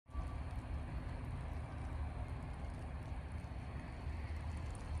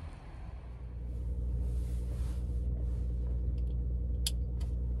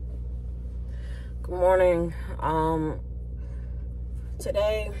Good morning.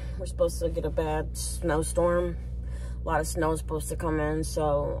 Today we're supposed to get a bad snowstorm. A lot of snow is supposed to come in,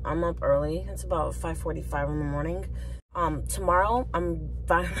 so I'm up early. It's about 5:45 in the morning. Tomorrow I'm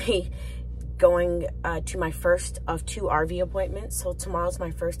finally going to my first of 2 RV appointments. So tomorrow's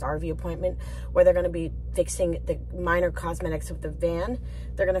my first RV appointment where they're going to be fixing the minor cosmetics of the van.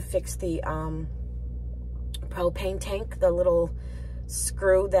 They're going to fix the propane tank, the little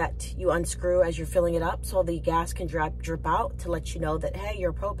screw that you unscrew as you're filling it up so the gas can drip out to let you know that, hey,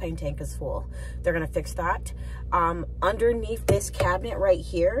 your propane tank is full. They're going to fix that. Underneath this cabinet right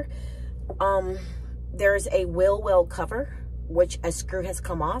here, there's a wheel well cover, which a screw has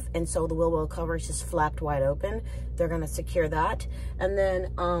come off, and so the wheel well cover is just flapped wide open. They're going to secure that. And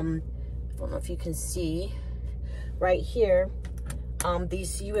then I don't know if you can see right here,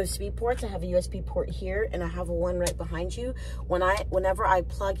 these USB ports. I have a USB port here and I have one right behind you. Whenever I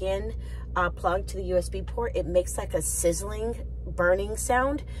plug to the USB port, it makes like a sizzling, burning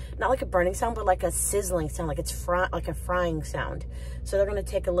sound. Not like a burning sound, but like a sizzling sound, like it's like a frying sound. So they're gonna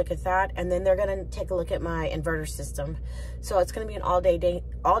take a look at that, and then they're gonna take a look at my inverter system. So it's gonna be an all day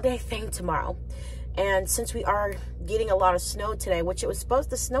thing tomorrow. And since we are getting a lot of snow today, which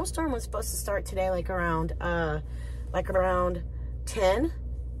the snowstorm was supposed to start today like around 10,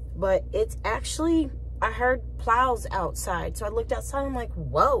 but it's actually, I heard plows outside, so I looked outside, I'm like,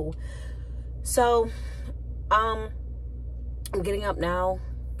 whoa. So I'm getting up now,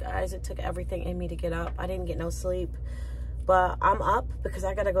 guys. It took everything in me to get up. I didn't get no sleep, but I'm up because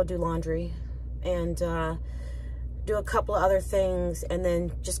I gotta go do laundry and do a couple of other things, and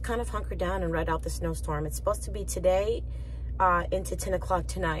then just kind of hunker down and ride out the snowstorm. It's supposed to be today into 10 o'clock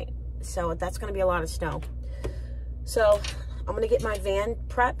tonight, so that's gonna be a lot of snow. So I'm gonna get my van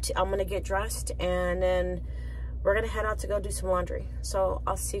prepped, I'm gonna get dressed, and then we're gonna head out to go do some laundry. So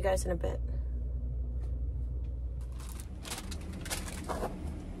I'll see you guys in a bit.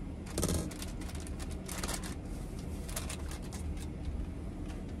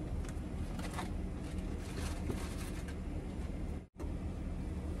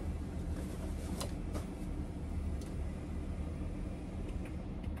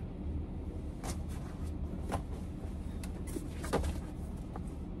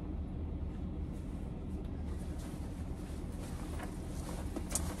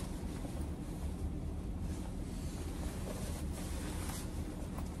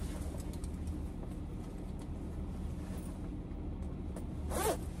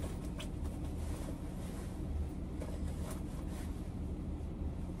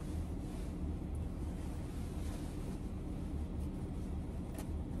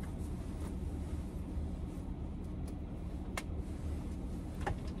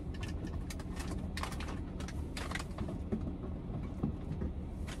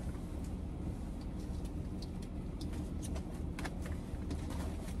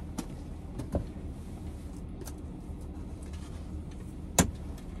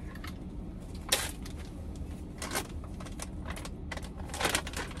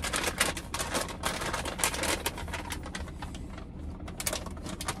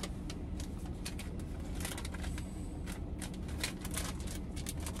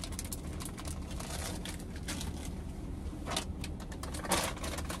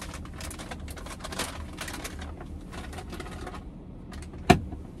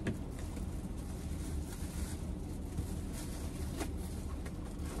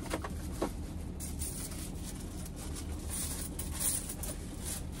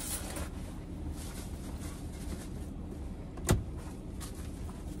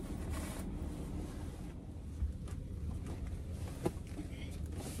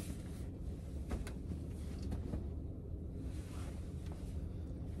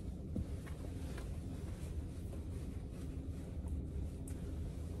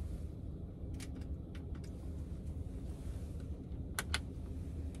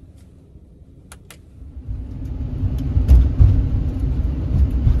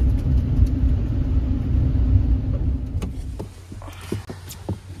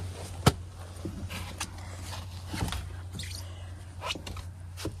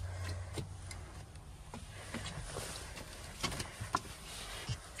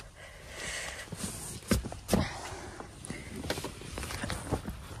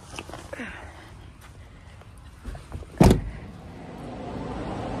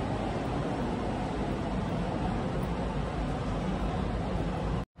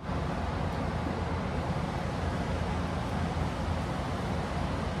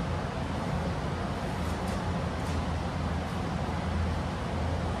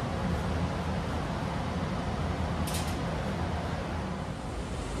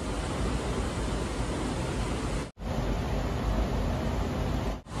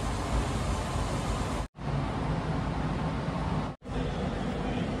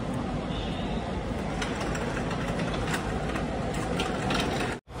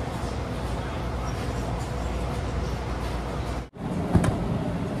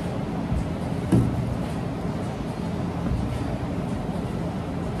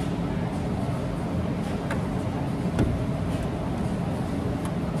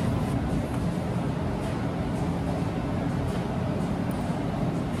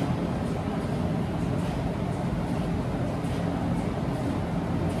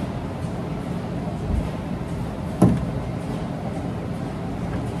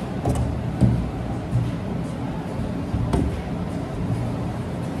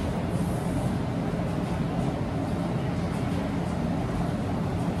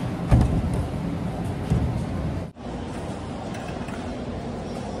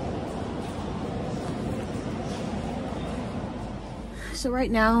 So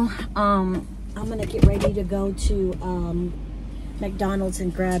right now, I'm gonna get ready to go to McDonald's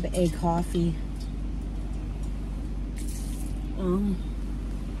and grab a coffee.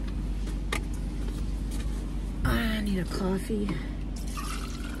 I need a coffee.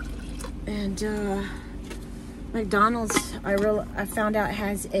 And McDonald's, I found out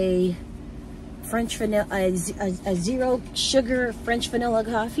has a French vanilla, a zero sugar French vanilla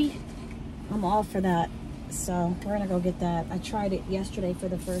coffee. I'm all for that. So we're gonna go get that. I tried it yesterday for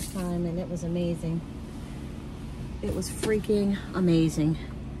the first time and it was amazing. It was freaking amazing.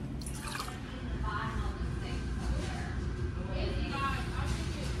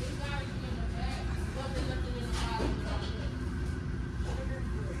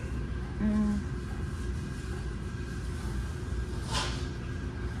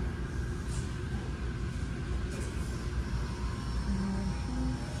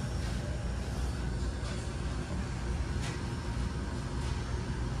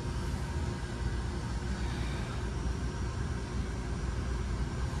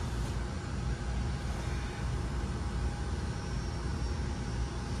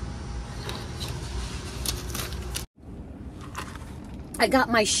 I got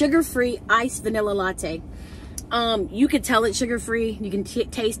my sugar-free iced vanilla latte. You can tell it's sugar-free. You can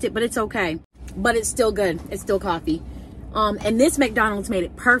taste it, but it's okay. But it's still good. It's still coffee. And this McDonald's made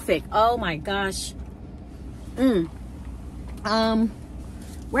it perfect. Oh my gosh.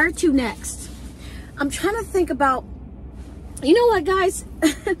 Where to next? I'm trying to think about, you know what, guys?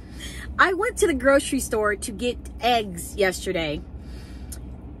 I went to the grocery store to get eggs yesterday.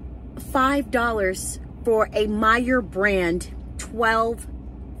 $5 for a Meyer brand. $5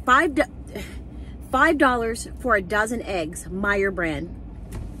 for a dozen eggs, Meyer brand.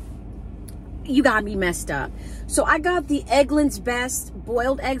 You got me messed up. So I got the Eggland's Best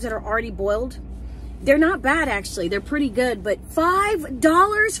boiled eggs that are already boiled. They're not bad, actually. They're pretty good, but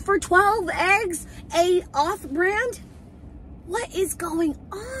 $5 for 12 eggs, a off-brand? What is going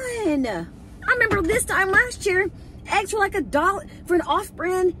on? I remember this time last year, eggs were like $1 for an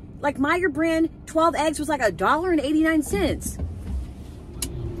off-brand, like Meyer brand. 12 eggs was like $1.89.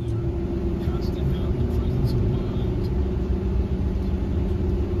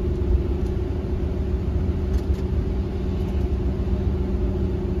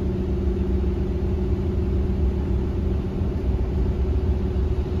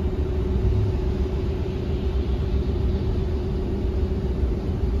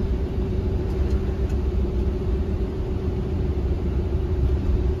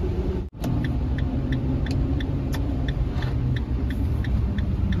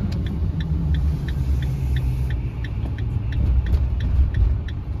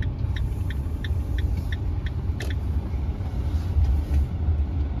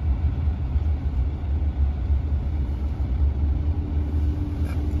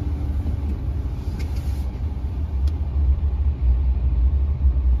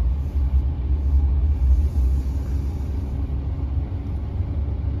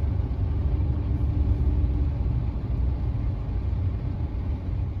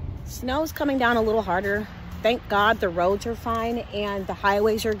 Snow's coming down a little harder. Thank God the roads are fine and the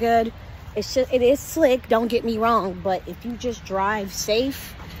highways are good. It's just, it is slick, don't get me wrong, but if you just drive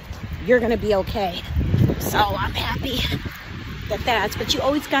safe, you're gonna be okay. So I'm happy but you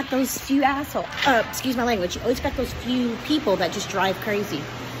always got those few assholes, excuse my language, you always got those few people that just drive crazy.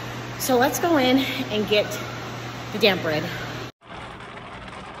 So let's go in and get the damn bread.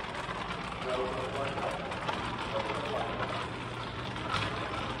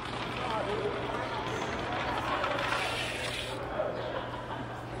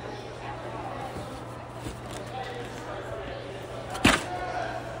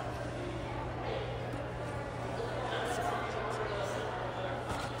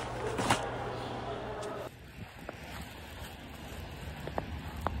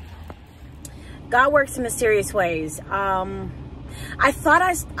 God works in mysterious ways. I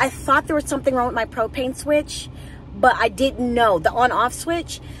thought there was something wrong with my propane switch, but I didn't know the on-off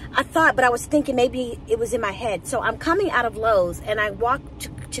switch. But I was thinking maybe it was in my head. So I'm coming out of Lowe's and I walk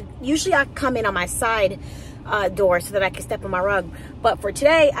to usually I come in on my side door so that I can step on my rug. But for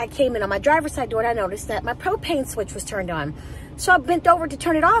today, I came in on my driver's side door and I noticed that my propane switch was turned on. So I bent over to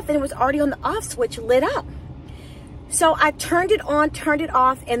turn it off and it was already on the off switch lit up. So I turned it on, turned it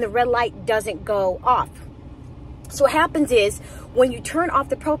off, and the red light doesn't go off. So what happens is when you turn off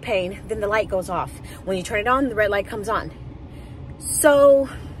the propane, then the light goes off. When you turn it on, the red light comes on. So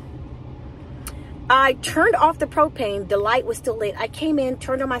I turned off the propane, the light was still lit. I came in,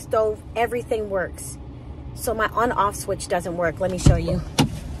 turned on my stove, everything works. So my on-off switch doesn't work. Let me show you.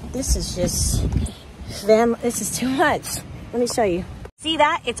 This is just, this is too much. Let me show you. See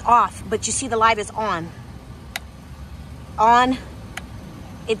that? It's off, but you see the light is on. On.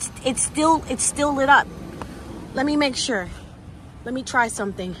 It's still lit up. Let me make sure. Let me try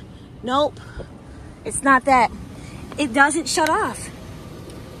something. Nope. It's not that. It doesn't shut off.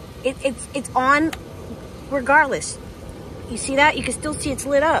 It's on regardless. You see that? You can still see it's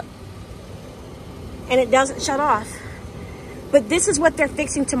lit up. And it doesn't shut off. But this is what they're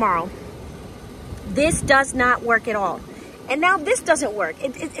fixing tomorrow. This does not work at all. And now this doesn't work.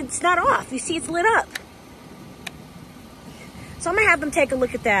 It's not off. You see it's lit up. So I'm going to have them take a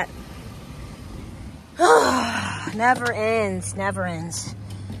look at that. Never ends. Never ends.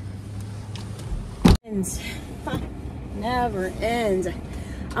 Never ends.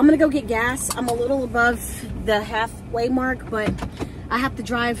 I'm going to go get gas. I'm a little above the halfway mark, but I have to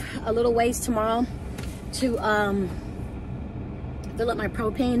drive a little ways tomorrow to fill up my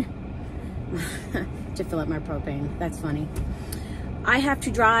propane. To fill up my propane. That's funny. I have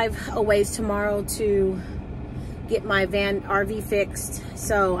to drive a ways tomorrow to get my RV fixed,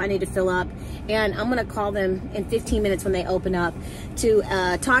 so I need to fill up. And I'm gonna call them in 15 minutes when they open up to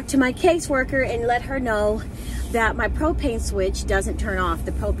talk to my caseworker and let her know that my propane switch doesn't turn off.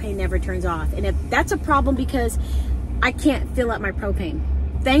 The propane never turns off. And if that's a problem, because I can't fill up my propane.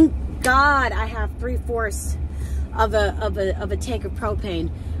 Thank God I have 3/4 of a tank of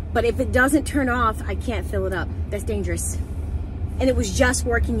propane. But if it doesn't turn off, I can't fill it up. That's dangerous. And it was just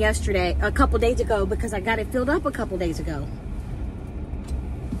working yesterday, a couple days ago, because I got it filled up a couple days ago.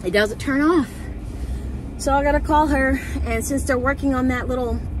 It doesn't turn off. So I gotta call her, and since they're working on that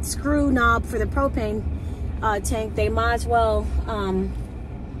little screw knob for the propane tank, they might as well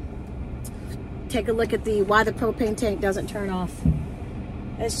take a look at why the propane tank doesn't turn off.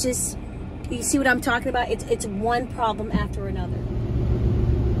 It's just, you see what I'm talking about? It's one problem after another.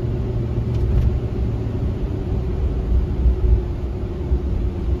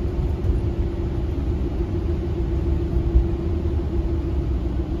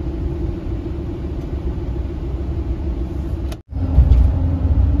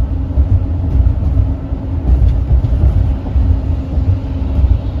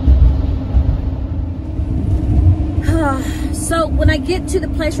 So when I get to the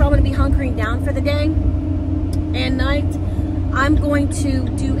place where I'm going to be hunkering down for the day and night, I'm going to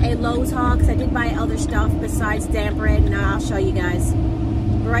do a Lowe's haul, because I did buy other stuff besides damp bread, and I'll show you guys.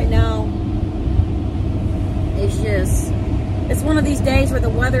 But right now, it's one of these days where the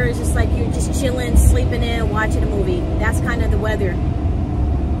weather is just like you're just chilling, sleeping in, watching a movie. That's kind of the weather.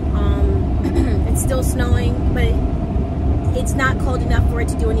 It's still snowing, but it's not cold enough for it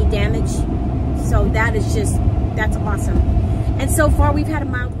to do any damage. So that's awesome. And so far, we've had a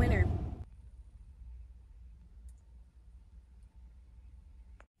mild winter.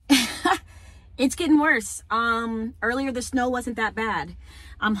 It's getting worse. Earlier, the snow wasn't that bad.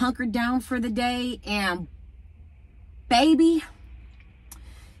 I'm hunkered down for the day, and baby,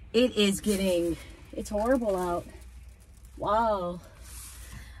 it's horrible out. Wow.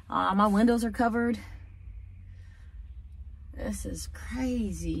 My windows are covered. This is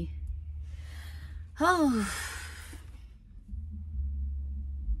crazy. Oh.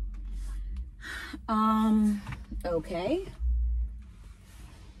 Okay.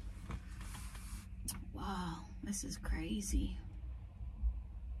 Wow, this is crazy.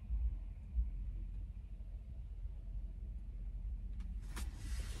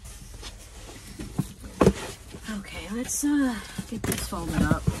 Okay, let's get this folded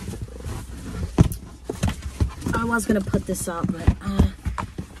up. I was gonna put this up, but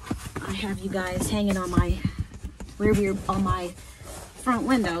I have you guys hanging on my rear view, on my front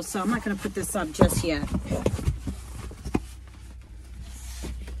window, so I'm not gonna put this up just yet.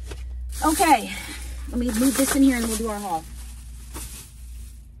 Okay, let me move this in here and we'll do our haul.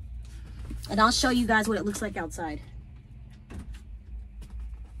 And I'll show you guys what it looks like outside.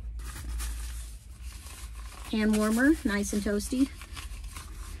 Hand warmer, nice and toasty.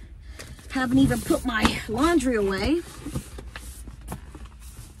 Haven't even put my laundry away.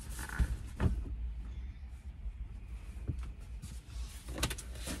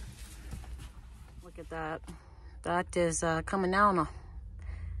 Look at that. That is coming down.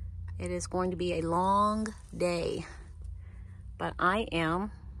 It is going to be a long day, but I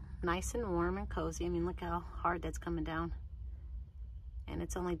am nice and warm and cozy. I mean, look how hard that's coming down. And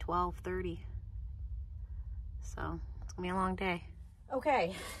it's only 12:30. So it's gonna be a long day.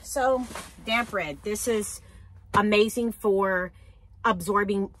 Okay, so damp bread. This is amazing for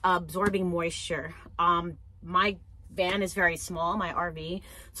absorbing moisture. My van is very small, my RV,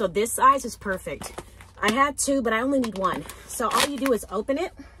 so this size is perfect. I had two, but I only need one. So all you do is open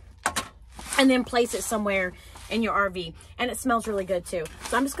it and then place it somewhere in your RV. And it smells really good too.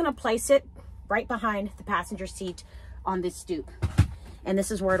 So I'm just gonna place it right behind the passenger seat on this stoop. And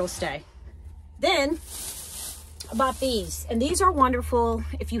this is where it'll stay. Then, about these. And these are wonderful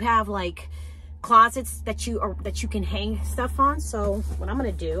if you have like closets that you can hang stuff on. So what I'm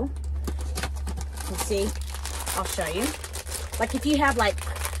gonna do, let's see, I'll show you. Like if you have like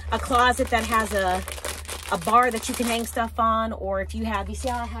a closet that has a bar that you can hang stuff on, or if you have, you see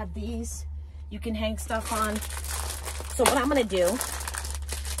how I have these, you can hang stuff on. So what I'm gonna do,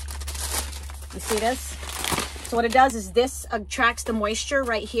 you see this? So what it does is this attracts the moisture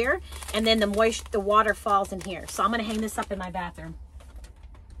right here, and then the water falls in here. So I'm gonna hang this up in my bathroom.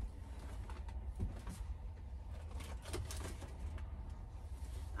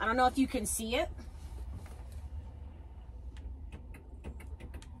 I don't know if you can see it,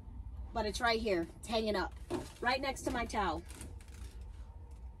 but it's right here. It's hanging up right next to my towel.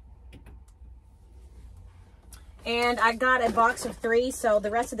 And I got a box of 3, so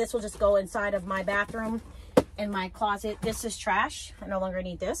the rest of this will just go inside of my bathroom and my closet. This is trash. I no longer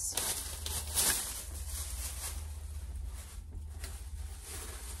need this.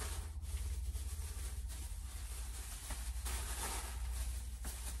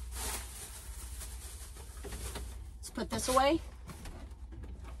 Let's put this away.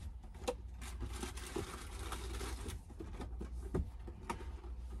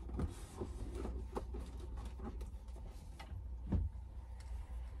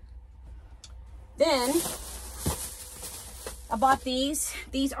 Then I bought these.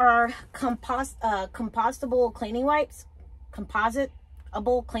 These are compostable cleaning wipes.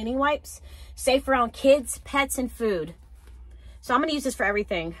 Compositable cleaning wipes. Safe around kids, pets, and food. So I'm going to use this for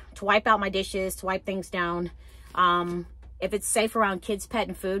everything. To wipe out my dishes, to wipe things down. If it's safe around kids, pet,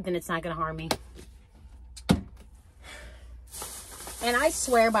 and food, then it's not going to harm me. And I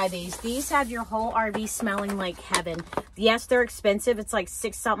swear by these. These have your whole RV smelling like heaven. Yes, they're expensive. It's like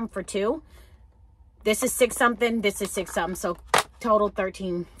 $6 something for 2. This is 6 something. This is 6 something. So total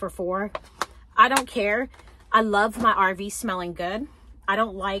 13 for 4. I don't care. I love my RV smelling good. I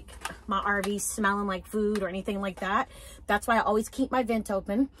don't like my RV smelling like food or anything like that. That's why I always keep my vent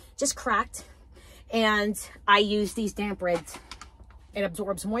open, just cracked. And I use these damp rids. It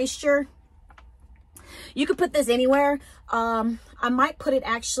absorbs moisture. You could put this anywhere. I might put it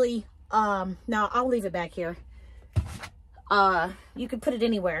actually, no, I'll leave it back here. You could put it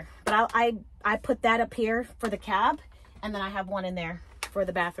anywhere, but I put that up here for the cab, and then I have one in there for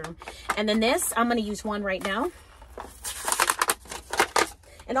the bathroom. And then this, I'm going to use one right now.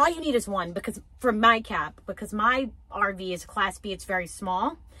 And all you need is one, because for my cab, because my RV is Class B, it's very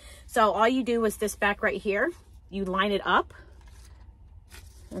small. So all you do is this back right here, you line it up.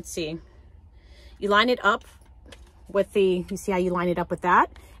 Let's see. You line it up with the, you see how you line it up with that?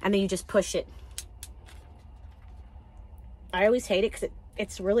 And then you just push it. I always hate it because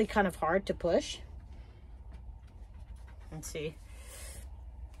it's really kind of hard to push. Let's see.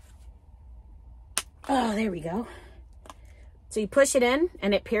 Oh, there we go. So you push it in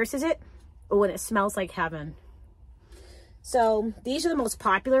and it pierces it. Oh, and it smells like heaven. So these are the most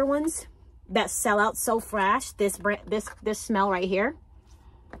popular ones that sell out so fast. This smell right here.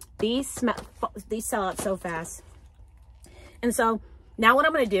 These sell out so fast. And so now what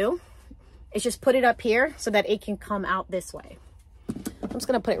I'm going to do is just put it up here so that it can come out this way. I'm just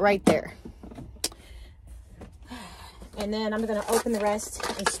going to put it right there. And then I'm going to open the rest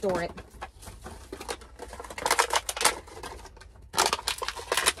and store it.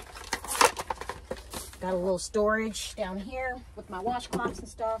 Got a little storage down here with my washcloths and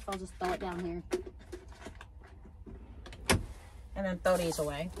stuff. I'll just throw it down here. And then throw these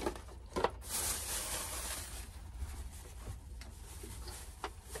away.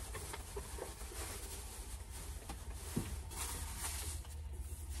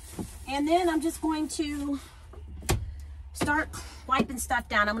 And then I'm just going to start wiping stuff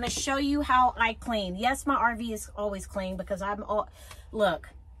down. I'm going to show you how I clean. Yes, my RV is always clean because look,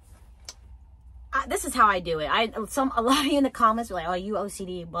 this is how I do it. A lot of you in the comments are like, oh, you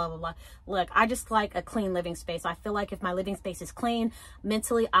OCD, blah, blah, blah. Look, I just like a clean living space. I feel like if my living space is clean,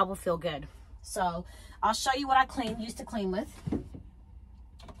 mentally, I will feel good. So I'll show you what I used to clean with.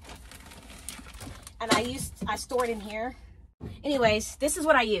 And I store it in here. Anyways, this is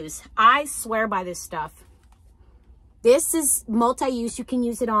what I use. I swear by this stuff. This is multi-use. You can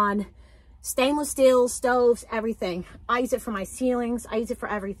use it on stainless steel, stoves, everything. I use it for my ceilings. I use it for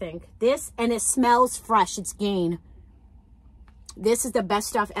everything. This, and it smells fresh. It's Gain. This is the best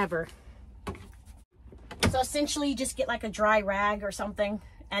stuff ever. So essentially, you just get like a dry rag or something,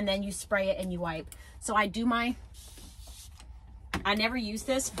 and then you spray it and you wipe. So I do my I never use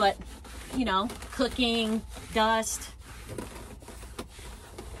this, but you know, cooking, dust.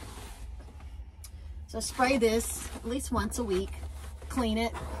 So spray this at least once a week, clean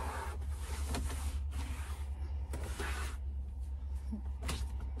it.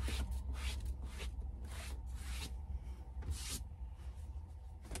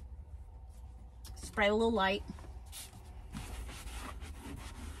 Spray a little light.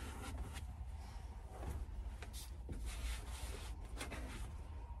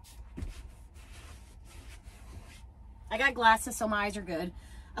 I got glasses, so my eyes are good.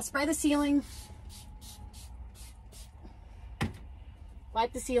 I'll spray the ceiling.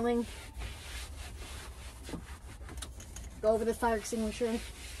 Wipe the ceiling. Go over the fire extinguisher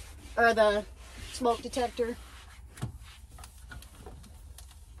or the smoke detector.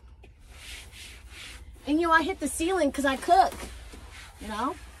 And you know, I hit the ceiling because I cook. You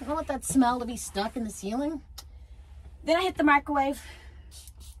know, I don't want that smell to be stuck in the ceiling. Then I hit the microwave.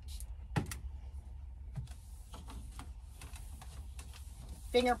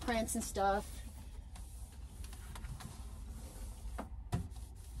 Fingerprints and stuff.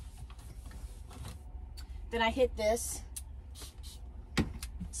 Then I hit this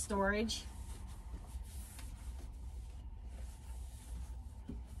storage.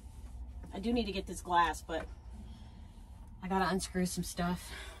 I do need to get this glass, but I gotta unscrew some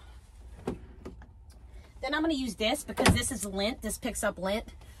stuff. Then I'm gonna use this because this is lint. This picks up lint.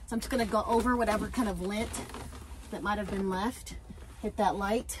 So I'm just gonna go over whatever kind of lint that might have been left. Hit that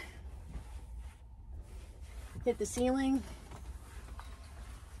light. Hit the ceiling.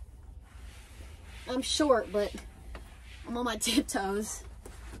 I'm short, but I'm on my tiptoes.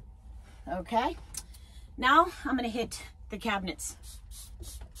 Okay. Now I'm gonna hit the cabinets.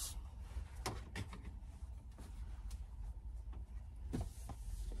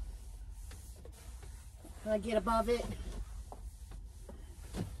 I get above it.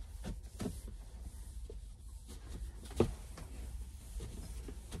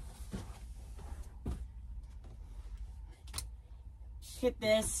 Hit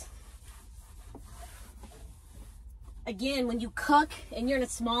this. Again, when you cook and you're in a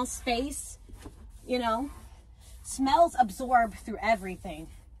small space, you know, smells absorb through everything.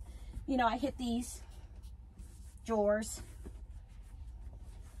 You know, I hit these drawers.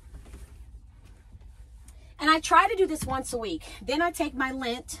 And I try to do this once a week. Then I take my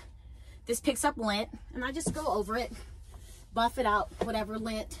lint. This picks up lint. And I just go over it. Buff it out. Whatever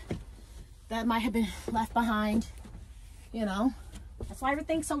lint that might have been left behind. You know. That's why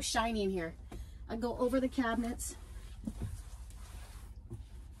everything's so shiny in here. I go over the cabinets.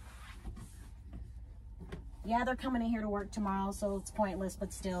 Yeah, they're coming in here to work tomorrow, so it's pointless,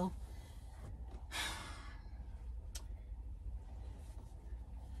 but still.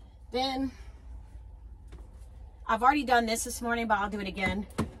 Then, I've already done this morning, but I'll do it again.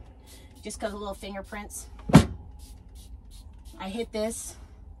 Just because of little fingerprints. I hit this.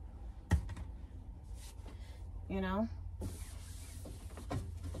 You know.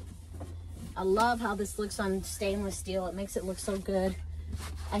 I love how this looks on stainless steel. It makes it look so good.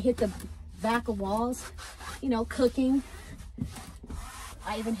 I hit the back of walls, you know, cooking.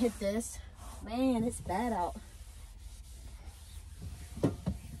 I even hit this. Man, it's bad out.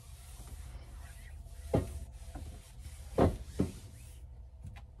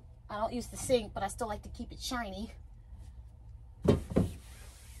 I don't use the sink, but I still like to keep it shiny.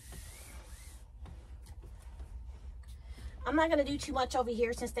 I'm not going to do too much over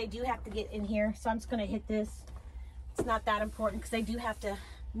here since they do have to get in here. So I'm just going to hit this. It's not that important because they do have to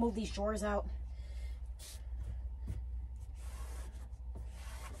move these drawers out.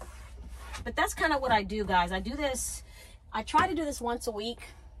 But that's kind of what I do, guys. I do this. I try to do this once a week.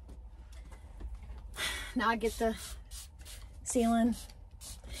 Now I get the ceiling.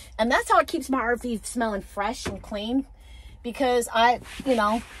 And that's how it keeps my RV smelling fresh and clean. Because you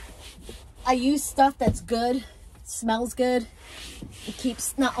know, I use stuff that's good. Smells good. It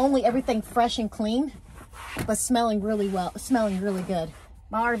keeps not only everything fresh and clean, but smelling really good.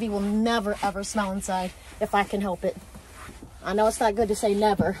 My RV will never ever smell inside if I can help it. I know it's not good to say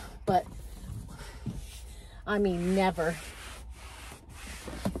never, but I mean never.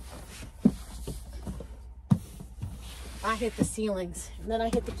 I hit the ceilings, and then I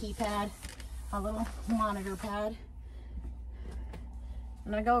hit the keypad, my little monitor pad,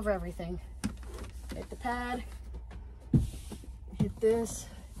 and I go over everything. Hit the pad. Hit this,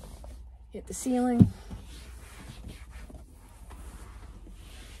 hit the ceiling.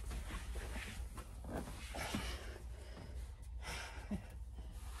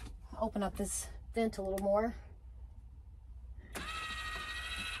 Open up this vent a little more.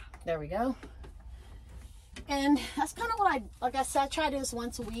 There we go. And that's kind of what like I said, I try this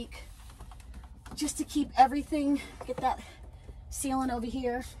once a week just to keep everything, get that sealing over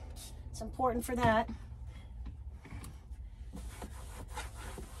here. It's important for that.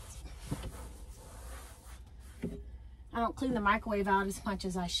 I don't clean the microwave out as much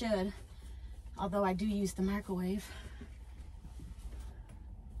as I should, although I do use the microwave.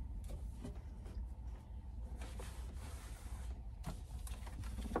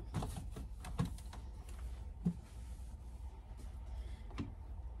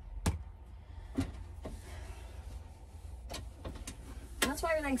 That's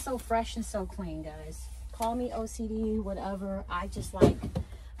why everything's so fresh and so clean, guys. Call me OCD, whatever. I just like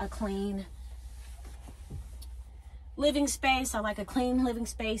a clean living space. I like a clean living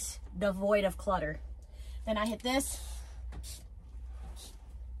space devoid of clutter. Then I hit this.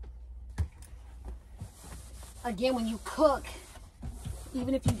 Again, when you cook,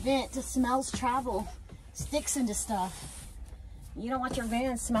 even if you vent, the smells travel, sticks into stuff. You don't want your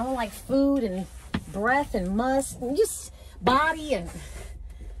van smelling like food and breath and must and just body and,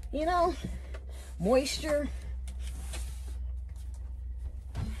 you know, moisture.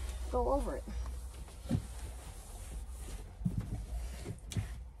 Go over it.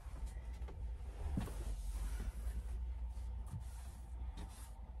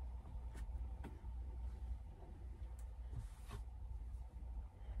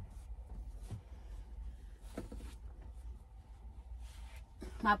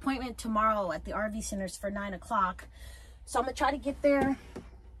 My appointment tomorrow at the RV Center is for 9 o'clock. So I'm going to try to get there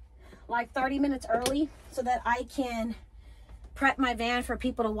like 30 minutes early so that I can prep my van for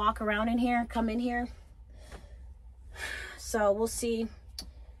people to walk around in here, come in here. So we'll see.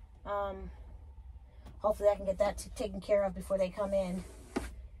 Hopefully I can get that taken care of before they come in.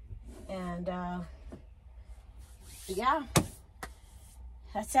 And yeah,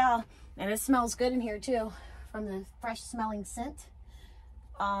 that's how. And it smells good in here too from the fresh smelling scent.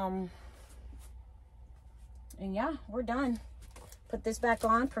 And yeah, we're done. Put this back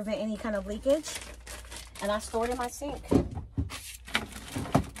on, prevent any kind of leakage. And I store it in my sink.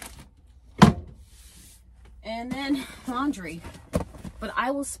 And then laundry. But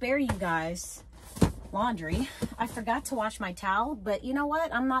I will spare you guys laundry. I forgot to wash my towel, but you know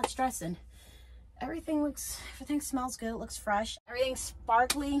what? I'm not stressing. Everything smells good. It looks fresh. Everything's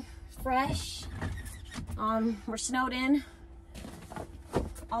sparkly, fresh. We're snowed in.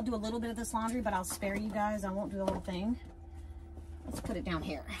 I'll do a little bit of this laundry, but I'll spare you guys. I won't do the whole thing. Let's put it down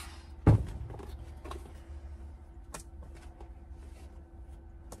here.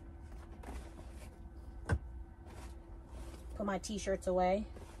 Put my t-shirts away.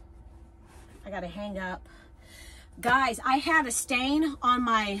 I gotta hang up. Guys, I had a stain on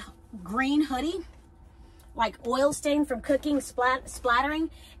my green hoodie, like oil stain from cooking, splattering.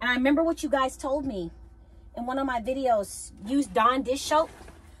 And I remember what you guys told me in one of my videos. Use Dawn dish soap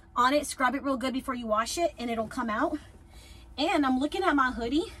on it, scrub it real good before you wash it, and it'll come out. And I'm looking at my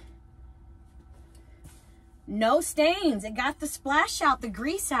hoodie. No stains. It got the splash out, the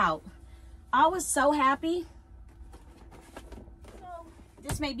grease out. I was so happy.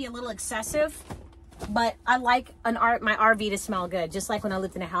 This may be a little excessive, but I like my RV to smell good. Just like when I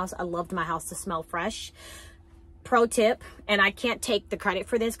lived in a house, I loved my house to smell fresh. Pro tip, and I can't take the credit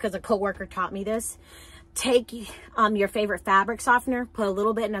for this because a coworker taught me this. Take your favorite fabric softener, put a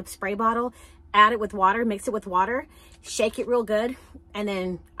little bit in a spray bottle, add it with water, mix it with water, shake it real good, and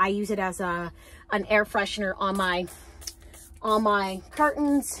then I use it as an air freshener on my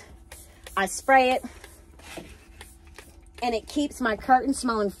curtains. I spray it, and it keeps my curtains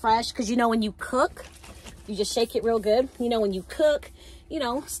smelling fresh. Because you know, when you cook, you just shake it real good. You know, when you cook, you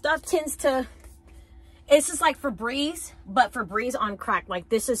know, stuff tends to. It's just like Febreze, but Febreze on crack. Like,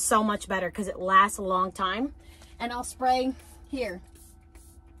 this is so much better because it lasts a long time. And I'll spray here.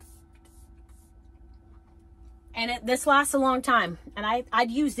 And this lasts a long time. And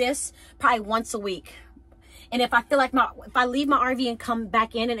I'd use this probably once a week. And if I feel like if I leave my RV and come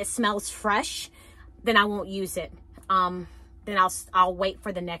back in and it smells fresh, then I won't use it. Then I'll wait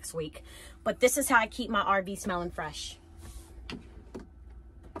for the next week. But this is how I keep my RV smelling fresh.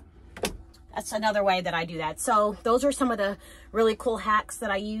 That's another way that I do that. So those are some of the really cool hacks that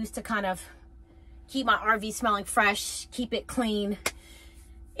I use to kind of keep my RV smelling fresh, keep it clean.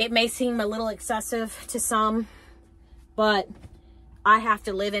 It may seem a little excessive to some, but I have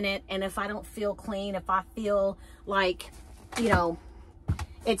to live in it. And if I don't feel clean, if I feel like, you know,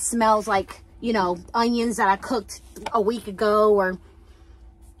 it smells like, you know, onions that I cooked a week ago, or,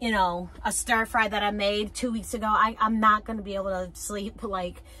 you know, a stir fry that I made 2 weeks ago, I'm not going to be able to sleep.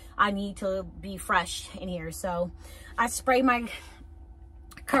 Like, I need to be fresh in here. So I spray my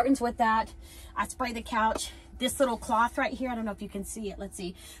curtains with that. I spray the couch. This little cloth right here, I don't know if you can see it. Let's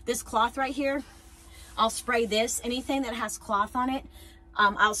see. This cloth right here, I'll spray this. Anything that has cloth on it,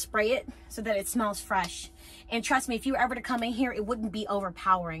 I'll spray it so that it smells fresh. And trust me, if you were ever to come in here, it wouldn't be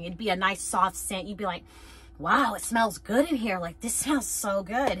overpowering. It'd be a nice soft scent. You'd be like, wow, it smells good in here. Like, this smells so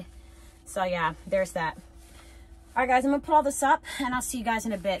good. So yeah, there's that. All right, guys, I'm gonna put all this up and I'll see you guys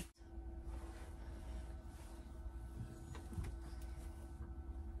in a bit.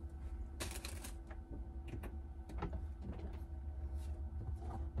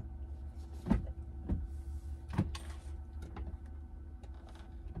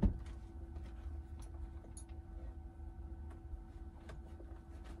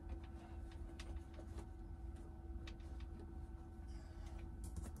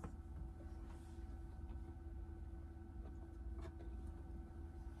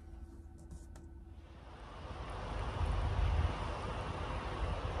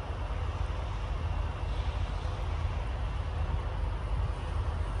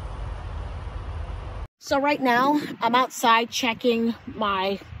 So right now I'm outside checking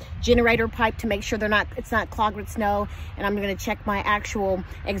my generator pipe to make sure it's not clogged with snow, and I'm going to check my actual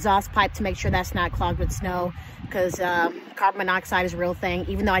exhaust pipe to make sure that's not clogged with snow, because carbon monoxide is a real thing,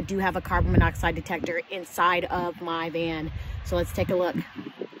 even though I do have a carbon monoxide detector inside of my van. So let's take a look.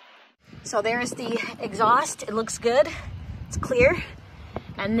 So there's the exhaust. It looks good. It's clear.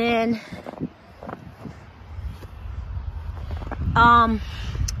 And then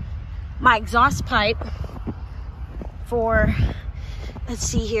my exhaust pipe for, let's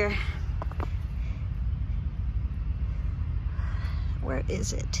see here, where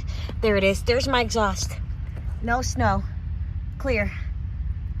is it? There it is. There's my exhaust. No snow, clear.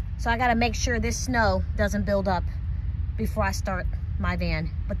 So I got to make sure this snow doesn't build up before I start my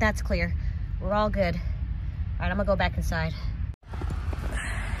van, but that's clear. We're all good. All right, I'm gonna go back inside.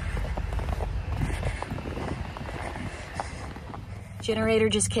 Generator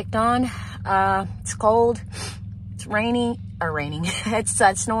just kicked on. It's cold. It's raining.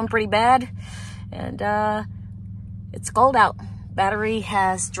 It's snowing pretty bad, and it's cold out. Battery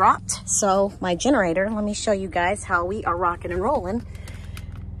has dropped, so my generator. Let me show you guys how we are rocking and rolling.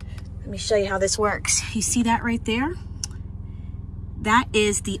 Let me show you how this works. You see that right there? That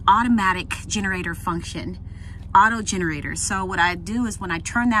is the automatic generator function, auto generator. So what I do is when I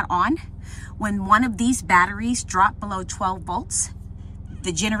turn that on, when one of these batteries drop below 12 volts,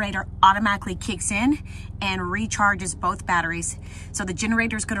 the generator automatically kicks in and recharges both batteries. So the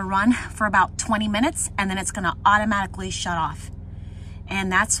generator is gonna run for about 20 minutes and then it's gonna automatically shut off.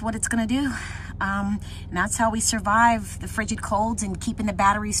 And that's what it's gonna do. And that's how we survive the frigid colds and keeping the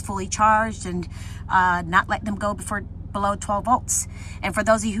batteries fully charged and not letting them go below 12 volts. And for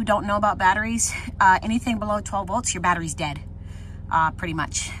those of you who don't know about batteries, anything below 12 volts, your battery's dead, pretty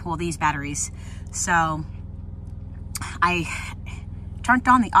much. Well, these batteries. So I turned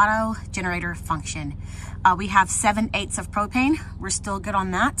on the auto generator function. We have 7/8 of propane. We're still good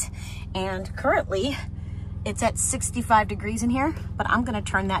on that. And currently it's at 65 degrees in here, but I'm gonna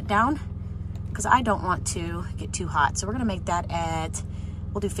turn that down because I don't want to get too hot. So we're gonna make that at,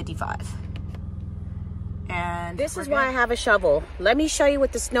 we'll do 55. And this is why I have a shovel. Let me show you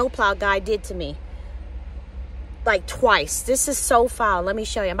what the snowplow guy did to me. Like twice. This is so foul. Let me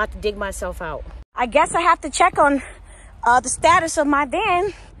show you. I'm about to dig myself out. I guess I have to check on the status of my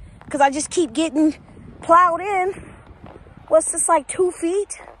van because I just keep getting plowed in. What's this, like 2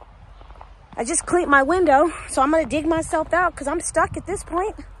 feet? I just cleaned my window, so I'm gonna dig myself out because I'm stuck at this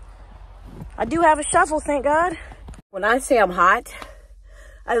point. I do have a shovel, thank God. When I say I'm hot,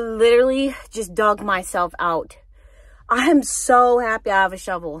 I literally just dug myself out. I am so happy I have a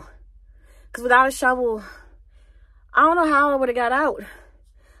shovel. Because without a shovel, I don't know how I would have got out.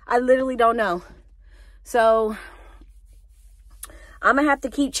 I literally don't know. So I'm going to have to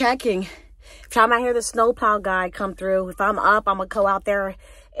keep checking. Every time I hear the snowplow guy come through, if I'm up, I'm going to go out there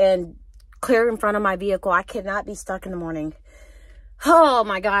and clear in front of my vehicle. I cannot be stuck in the morning. Oh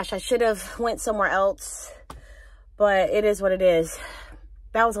my gosh, I should have went somewhere else. But it is what it is.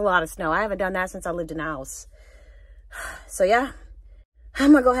 That was a lot of snow. I haven't done that since I lived in a house. So yeah,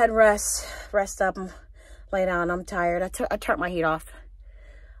 I'm gonna go ahead and rest up and lay down. I'm tired. I turned my heat off.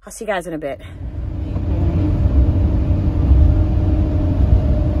 I'll see you guys in a bit.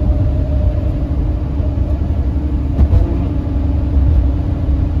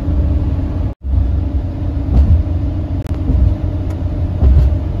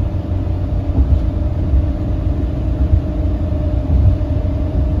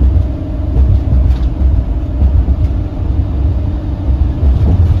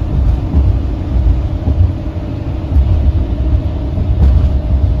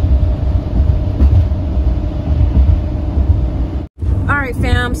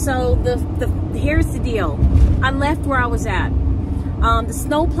 so here's the deal. I left where I was at. The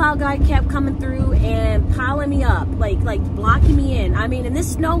snowplow guy kept coming through and piling me up, like blocking me in. I mean, and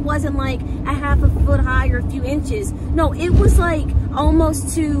this snow wasn't like a half a foot high or a few inches. No, it was like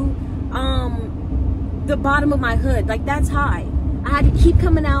almost to the bottom of my hood. Like, that's high. I had to keep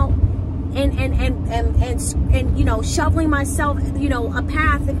coming out and you know, shoveling myself, you know, a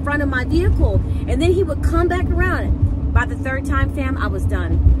path in front of my vehicle. And then he would come back around. By the third time, fam, I was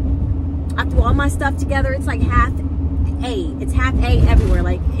done. I threw all my stuff together. It's like half A. It's half A everywhere.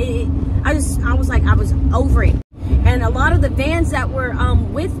 Like, I was like, I was over it. And a lot of the vans that were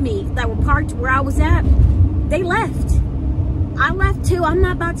with me, that were parked where I was at, they left. I left too. I'm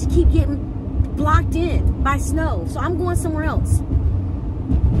not about to keep getting blocked in by snow, so I'm going somewhere else.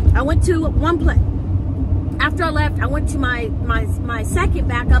 I went to one place. After I left, I went to my second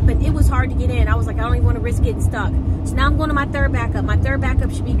backup, and it was hard to get in. I was like, I don't even want to risk getting stuck. So now I'm going to my third backup. My third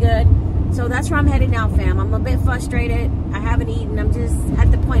backup should be good. So that's where I'm headed now, fam. I'm a bit frustrated. I haven't eaten. I'm just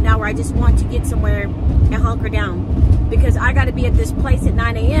at the point now where I just want to get somewhere and hunker down, because I got to be at this place at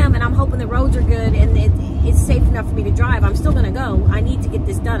 9 a.m. and I'm hoping the roads are good and it's safe enough for me to drive. I'm still going to go. I need to get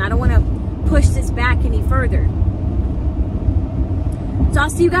this done. I don't want to push this back any further. So I'll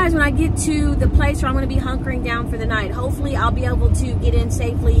see you guys when I get to the place where I'm going to be hunkering down for the night. Hopefully I'll be able to get in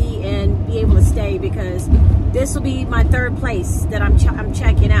safely and be able to stay, because this will be my third place that I'm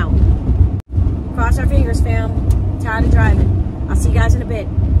checking out. Cross our fingers, fam. Tired of driving. I'll see you guys in a bit.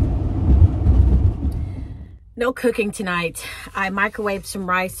 No cooking tonight. I microwaved some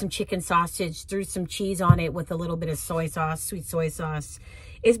rice, some chicken sausage, threw some cheese on it with a little bit of soy sauce, sweet soy sauce.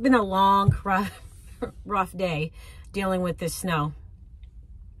 It's been a long, rough day dealing with this snow.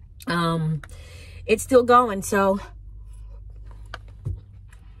 It's still going, so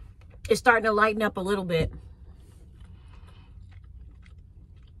it's starting to lighten up a little bit.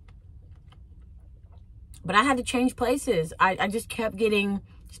 But I had to change places. I just kept getting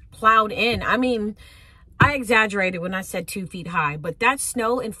plowed in. I mean, I exaggerated when I said 2 feet high, but that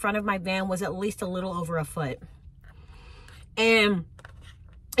snow in front of my van was at least a little over a foot. And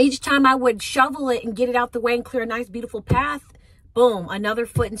each time I would shovel it and get it out the way and clear a nice, beautiful path, boom, another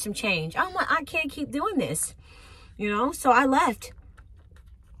foot and some change. I'm like, I can't keep doing this, you know? So I left.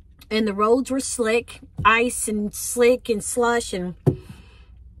 And the roads were slick, ice and slick and slush, and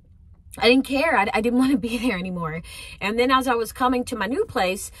I didn't care. I didn't want to be there anymore. And then as I was coming to my new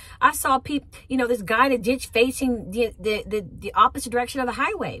place, I saw people, you know, this guy in a ditch facing the opposite direction of the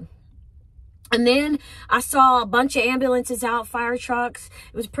highway. And then I saw a bunch of ambulances out, fire trucks.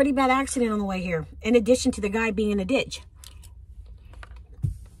 It was a pretty bad accident on the way here, in addition to the guy being in a ditch.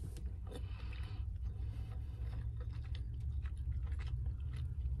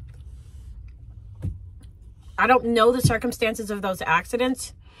 I don't know the circumstances of those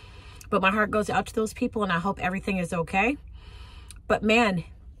accidents, but my heart goes out to those people, and I hope everything is okay. But man,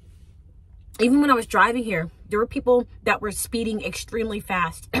 even when I was driving here, there were people that were speeding extremely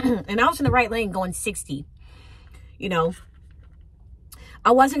fast. And I was in the right lane going 60. You know,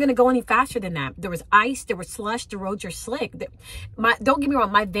 I wasn't going to go any faster than that. There was ice, there was slush, the roads are slick. Don't get me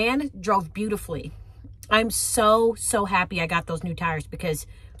wrong, my van drove beautifully. I'm so happy I got those new tires, because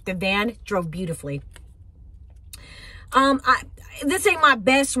the van drove beautifully. This ain't my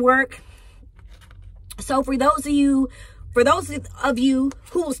best work. So for those of you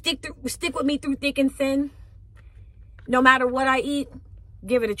who will stick with me through thick and thin, no matter what I eat,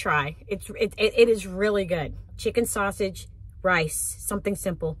 give it a try. It is really good. Chicken, sausage, rice, something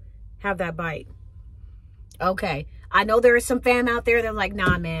simple. Have that bite. Okay. I know there is some fam out there that are like,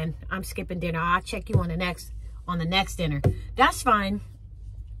 nah, man, I'm skipping dinner. I'll check you on the next dinner. That's fine.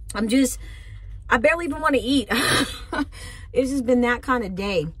 I barely even want to eat. It's just been that kind of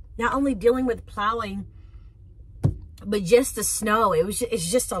day. Not only dealing with plowing, but just the snow.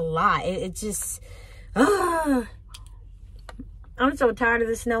 It's just a lot. It's just, I'm so tired of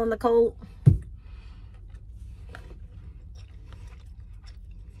the snow and the cold.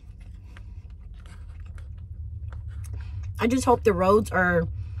 I just hope the roads are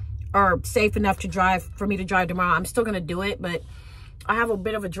safe enough to drive, for me to drive tomorrow. I'm still going to do it, but I have a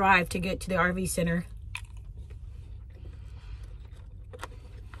bit of a drive to get to the RV center.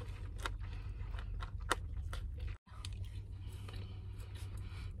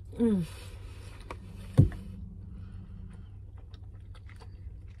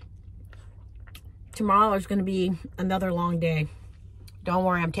 Tomorrow is going to be another long day. Don't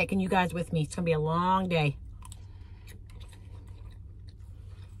worry, I'm taking you guys with me. It's going to be a long day.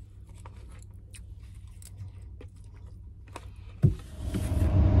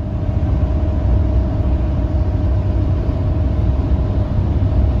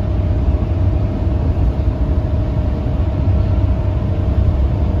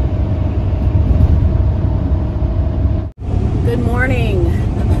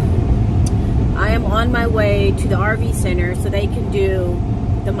 the RV center so they can do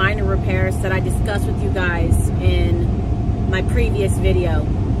the minor repairs that I discussed with you guys in my previous video.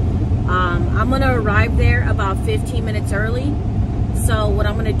 I'm going to arrive there about 15 minutes early. So what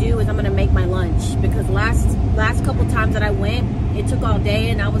I'm going to do is I'm going to make my lunch, because last couple times that I went, it took all day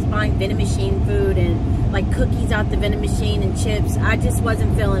and I was buying vending machine food and like cookies out the vending machine and chips. I just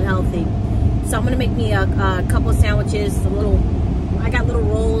wasn't feeling healthy. So I'm going to make me a couple of sandwiches, I got little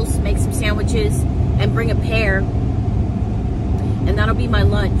rolls, make some sandwiches and bring a pair. And that'll be my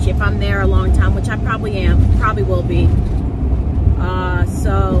lunch if I'm there a long time, which I probably will be.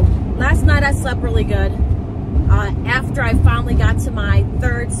 So last night I slept really good. After I finally got to my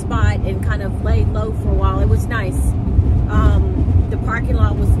third spot and kind of laid low for a while, it was nice. The parking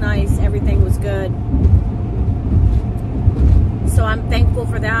lot was nice. Everything was good. So I'm thankful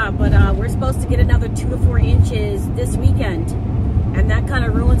for that. But we're supposed to get another 2 to 4 inches this weekend. And that kind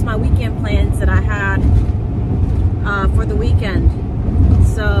of ruins my weekend plans that I had for the weekend.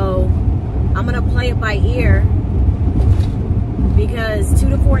 So I'm going to play it by ear, because 2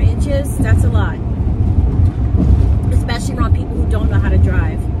 to 4 inches, that's a lot. Especially around people who don't know how to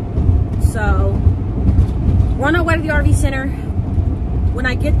drive. So we're on our way to the RV center. When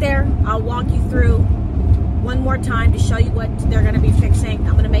I get there, I'll walk you through one more time to show you what they're going to be fixing.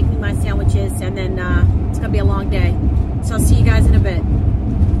 I'm going to make me my sandwiches, and then it's going to be a long day. So I'll see you guys in a bit.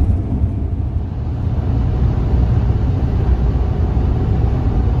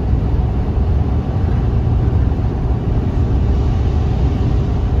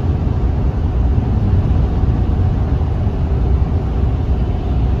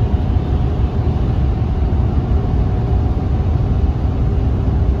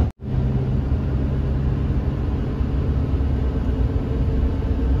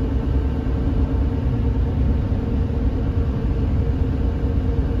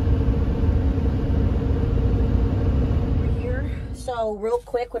 So real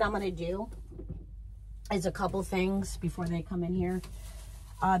quick, what I'm going to do is a couple things before they come in here.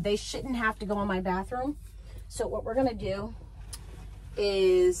 They shouldn't have to go in my bathroom. So what we're going to do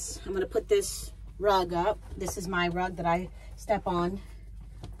is I'm going to put this rug up. This is my rug that I step on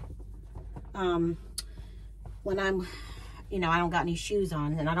when I'm, I don't got any shoes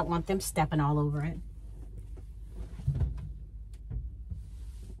on, and I don't want them stepping all over it.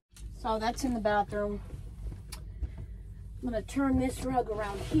 So that's in the bathroom. I'm going to turn this rug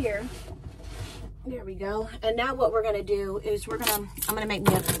around here. There we go. And now what we're going to do is I'm going to make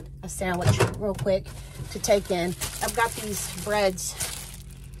me a sandwich real quick to take in. I've got these breads.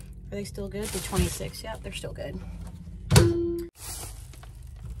 Are they still good? They're 26. Yep, they're still good.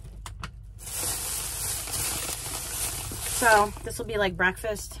 So this will be like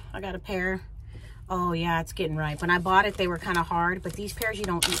breakfast. I got a pair. Oh yeah, it's getting ripe. When I bought it, they were kind of hard, but these pears you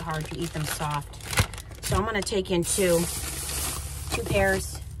don't eat hard, you eat them soft. So I'm going to take in two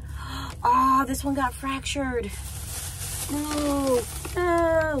pairs. Oh, this one got fractured. No,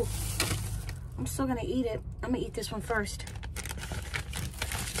 no. I'm still going to eat it. I'm going to eat this one first.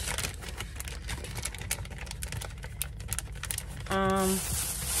 Dang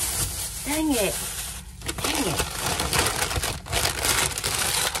it. Dang it.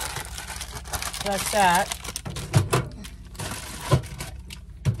 That's that.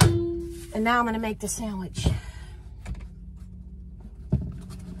 And now I'm going to make the sandwich.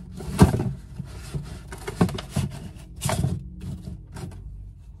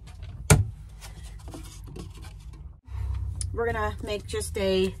 We're going to make just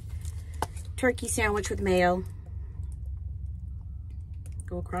a turkey sandwich with mayo.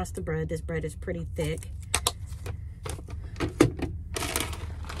 Go across the bread. This bread is pretty thick.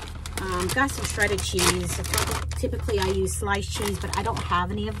 Got some shredded cheese. Typically I use sliced cheese, but I don't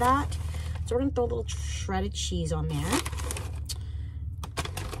have any of that. So we're going to throw a little shredded cheese on there.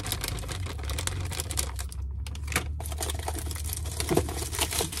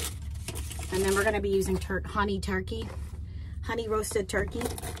 And then we're going to be using honey roasted turkey.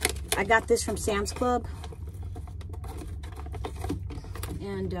 I got this from Sam's Club.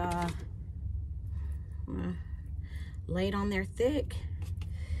 And I'm going to lay it on there thick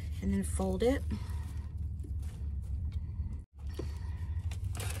and then fold it.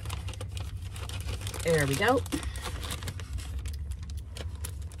 There we go.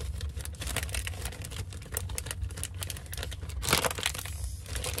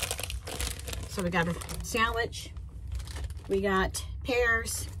 So we got a sandwich, we got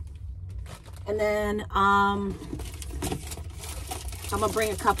pears, and then I'm gonna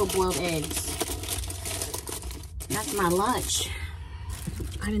bring a couple boiled eggs. That's my lunch.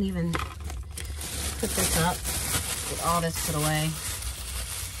 I didn't even put this up. Get all this put away.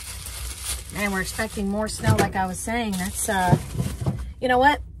 And we're expecting more snow, like I was saying. That's, you know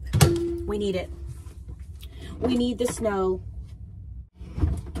what? We need it. We need the snow.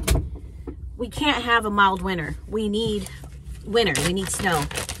 We can't have a mild winter. We need winter. We need snow.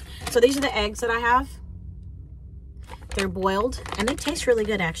 So these are the eggs that I have. They're boiled, and they taste really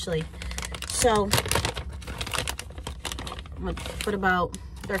good, actually. So I'm gonna put about,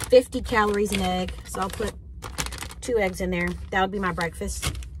 they're 50 calories an egg. So I'll put 2 eggs in there. That would be my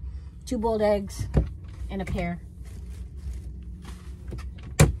breakfast. 2 boiled eggs and a pear.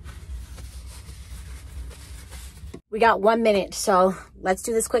 We got 1 minute, so let's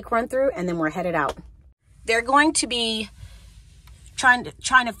do this quick run through and then we're headed out. They're going to be trying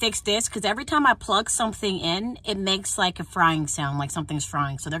to fix this because every time I plug something in, it makes like a frying sound, like something's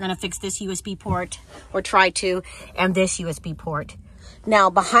frying. So they're going to fix this USB port, or try to, and this USB port. Now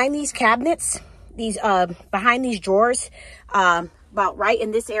behind these cabinets, behind these drawers, about right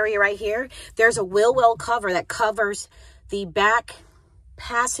in this area right here, there's a wheel well cover that covers the back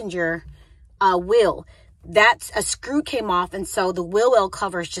passenger wheel. That's a screw came off, and so the wheel well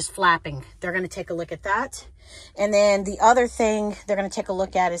cover is just flapping. They're going to take a look at that. And then the other thing they're going to take a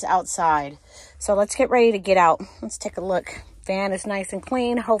look at is outside. So let's get ready to get out. Let's take a look. Fan is nice and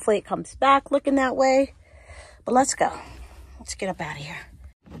clean. Hopefully it comes back looking that way. But let's go. Let's get up out of here.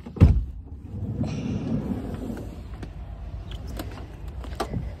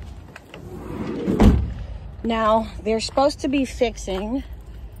 Now, they're supposed to be fixing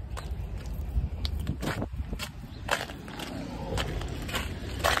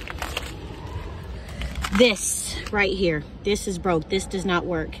this right here. This is broke. This does not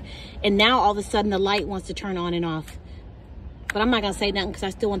work. And now all of a sudden the light wants to turn on and off. But I'm not going to say nothing because I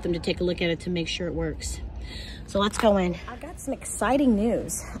still want them to take a look at it to make sure it works. So let's go in. I got some exciting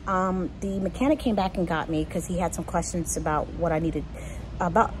news. The mechanic came back and got me because he had some questions about what I needed.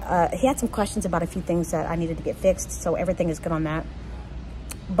 He had some questions about a few things that I needed to get fixed. So everything is good on that.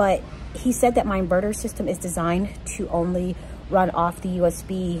 But he said that my inverter system is designed to only run off the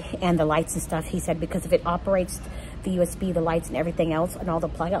USB and the lights and stuff. He said because if it operates the USB, the lights and everything else and all the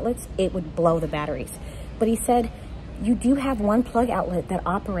plug outlets, it would blow the batteries. But he said, you do have one plug outlet that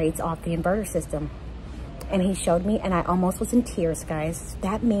operates off the inverter system. And he showed me, and I almost was in tears, guys.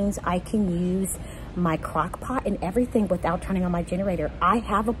 That means I can use my crock pot and everything without turning on my generator. I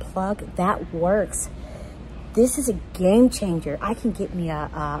have a plug that works. This is a game changer. I can get me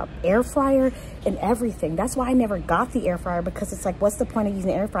a air fryer and everything. That's why I never got the air fryer, because it's like, what's the point of using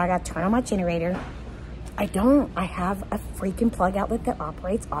the air fryer? I got to turn on my generator. I don't. I have a freaking plug outlet that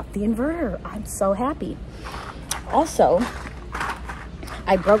operates off the inverter. I'm so happy. Also,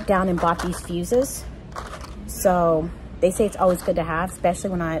 I broke down and bought these fuses. So they say it's always good to have, especially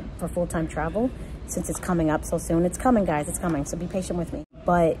for full-time travel, since it's coming up so soon. It's coming, guys. It's coming. So be patient with me.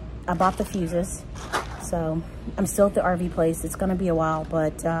 But I bought the fuses. So I'm still at the RV place. It's going to be a while,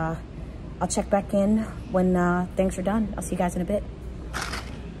 but I'll check back in when things are done. I'll see you guys in a bit.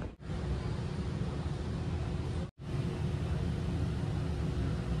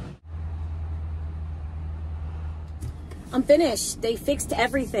 I'm finished. They fixed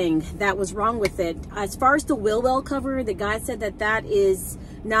everything that was wrong with it. As far as the wheel well cover, the guy said that that is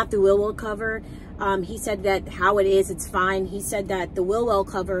not the wheel well cover. He said that how it is, it's fine. He said that the wheel well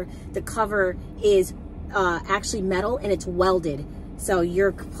cover, the cover is actually metal and it's welded. So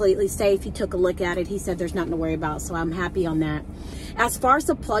you're completely safe. He took a look at it. He said there's nothing to worry about. So I'm happy on that. As far as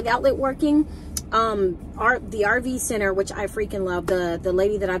the plug outlet working, the RV center, which I freaking love, the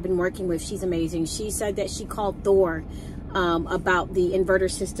lady that I've been working with, she's amazing. She said that she called Thor about the inverter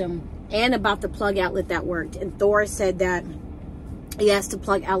system and about the plug outlet that worked. And Thor said that, yes, the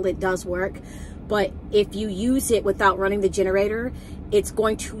plug outlet does work, but if you use it without running the generator, it's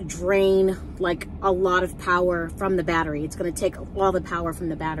going to drain like a lot of power from the battery. It's going to take all the power from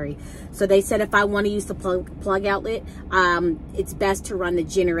the battery. So they said if I want to use the plug outlet, it's best to run the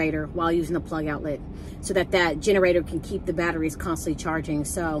generator while using the plug outlet so that that generator can keep the batteries constantly charging.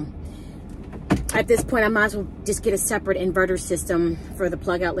 So at this point, I might as well just get a separate inverter system for the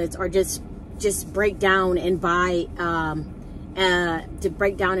plug outlets, or just break down and buy like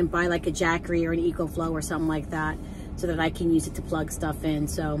a Jackery or an EcoFlow or something like that, so that I can use it to plug stuff in.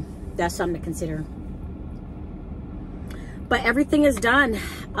 So that's something to consider. But everything is done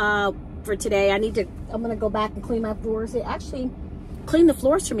for today. I'm gonna go back and clean my floors. It actually cleaned the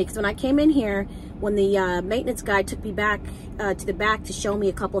floors for me, because when I came in here, when the maintenance guy took me back to the back to show me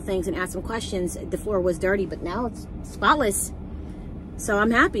a couple things and ask some questions, the floor was dirty, but now it's spotless. So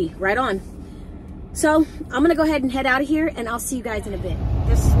I'm happy, right on. So I'm gonna go ahead and head out of here, and I'll see you guys in a bit.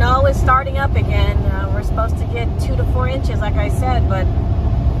 The snow is starting up again. We're supposed to get 2 to 4 inches, like I said, but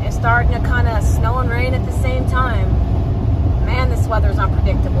It's starting to kind of snow and rain at the same time. Man, this weather's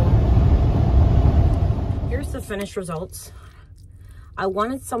unpredictable. Here's the finished results. I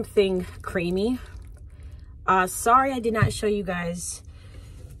wanted something creamy. Sorry I did not show you guys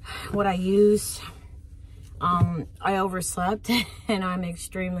what I used. I overslept and I'm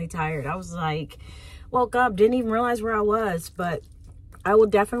extremely tired. I was like, woke up, didn't even realize where I was, but I will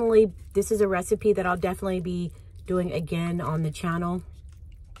definitely, this is a recipe that I'll definitely be doing again on the channel.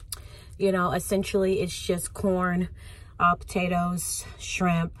 You know, essentially it's just corn, potatoes,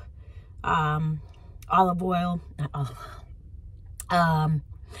 shrimp, olive oil,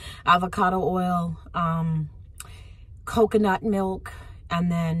 avocado oil, coconut milk,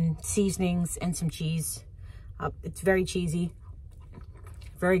 and then seasonings and some cheese. It's very cheesy,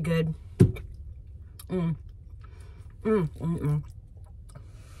 very good.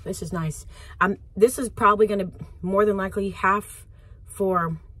 This is nice. This is probably gonna more than likely half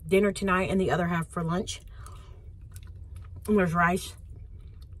for dinner tonight and the other half for lunch. And there's rice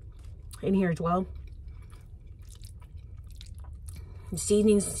in here as well.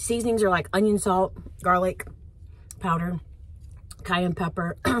 Seasonings are like onion, salt, garlic powder, cayenne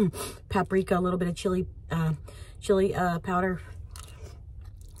pepper, paprika, a little bit of chili powder.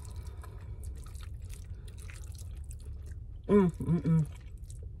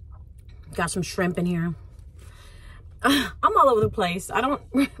 Got some shrimp in here. I'm all over the place. I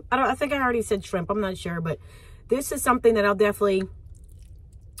think I already said shrimp. I'm not sure, but this is something that I'll definitely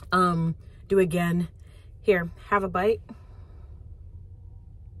do again. Here, have a bite.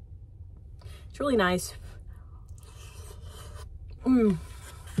 It's really nice.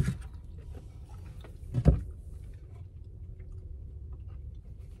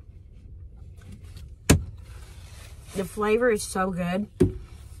 The flavor is so good.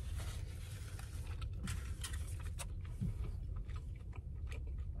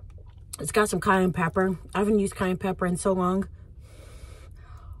 It's got some cayenne pepper. I haven't used cayenne pepper in so long.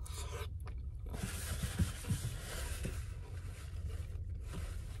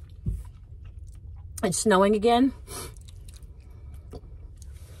 It's snowing again.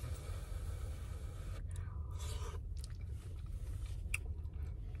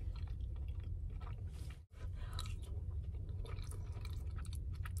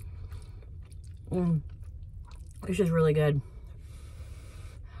 This is really good.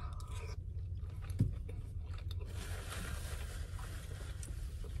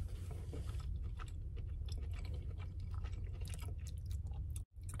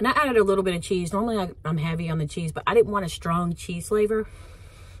 And I added a little bit of cheese. Normally I'm heavy on the cheese, but I didn't want a strong cheese flavor.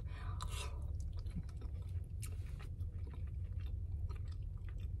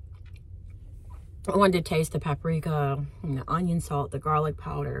 I wanted to taste the paprika, the onion salt, the garlic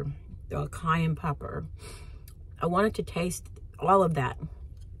powder, the cayenne pepper. I wanted to taste all of that.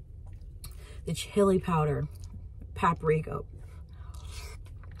 The chili powder, paprika.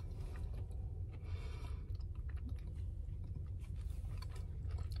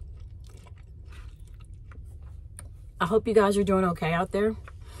 I hope you guys are doing okay out there.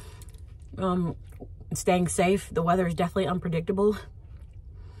 Staying safe. The weather is definitely unpredictable.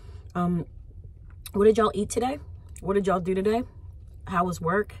 What did y'all eat today? What did y'all do today? How was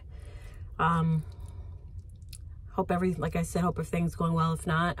work? Like I said, hope everything's going well. If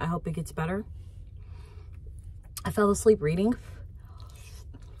not, I hope it gets better. I fell asleep reading.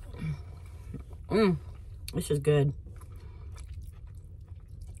 This is good.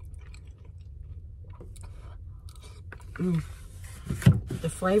 The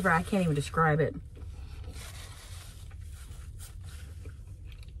flavor, I can't even describe it.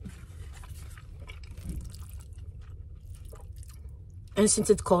 And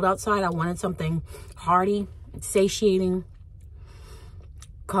since it's cold outside, I wanted something hearty, satiating,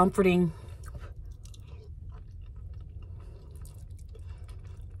 comforting.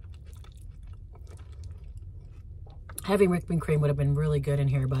 Having whipping cream would have been really good in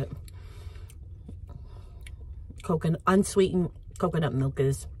here, but unsweetened coconut milk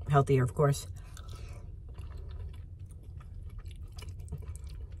is healthier, of course.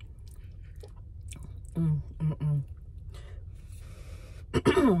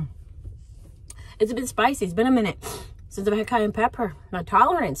 It's a bit spicy. It's been a minute since I've had cayenne pepper. My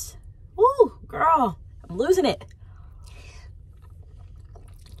tolerance. Woo, girl, I'm losing it.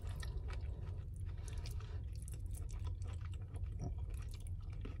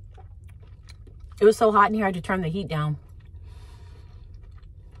 It was so hot in here, I had to turn the heat down.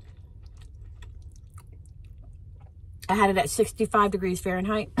 I had it at 65 degrees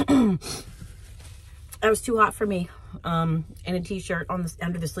Fahrenheit. That was too hot for me. And a t-shirt on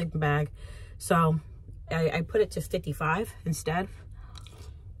under the sleeping bag. So I put it to 55 instead.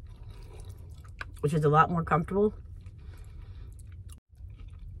 which is a lot more comfortable.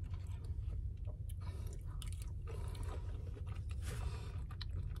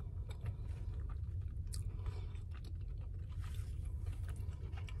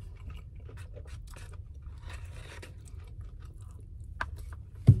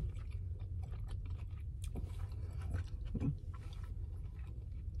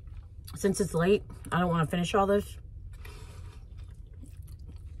 Since it's late, I don't want to finish all this.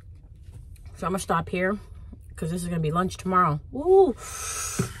 So I'm going to stop here because this is going to be lunch tomorrow. Ooh,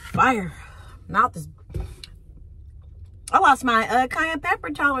 fire. Mouth is... I lost my cayenne pepper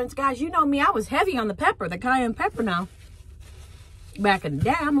tolerance, guys. You know me. I was heavy on the pepper, the cayenne pepper now. Back in the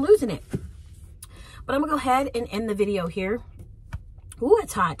day, I'm losing it. But I'm going to go ahead and end the video here. Ooh,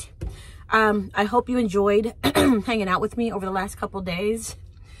 it's hot. I hope you enjoyed hanging out with me over the last couple days.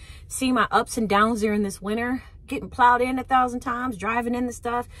 Seeing my ups and downs during this winter, getting plowed in 1,000 times, driving in the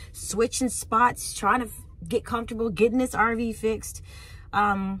stuff, switching spots, trying to get comfortable, getting this RV fixed.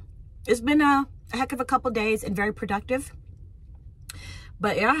 It's been a heck of a couple days and very productive.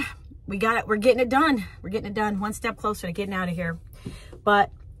 But yeah, we got it. We're getting it done. We're getting it done. One step closer to getting out of here. But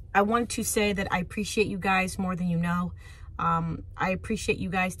I wanted to say that I appreciate you guys more than you know. I appreciate you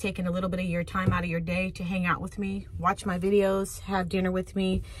guys taking a little bit of your time out of your day to hang out with me, watch my videos, have dinner with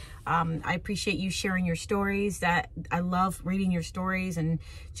me. I appreciate you sharing your stories. That I love reading your stories, and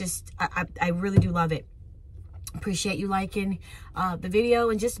just, I really do love it. Appreciate you liking the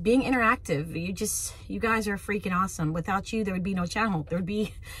video and just being interactive. You guys are freaking awesome. Without you, there would be no channel. There would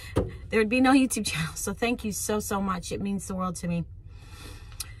be no YouTube channel. So thank you so much. It means the world to me.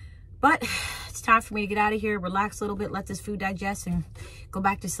 But it's time for me to get out of here, relax a little bit, let this food digest, and go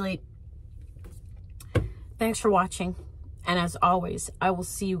back to sleep. Thanks for watching. And as always, I will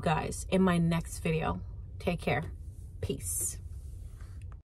see you guys in my next video. Take care. Peace.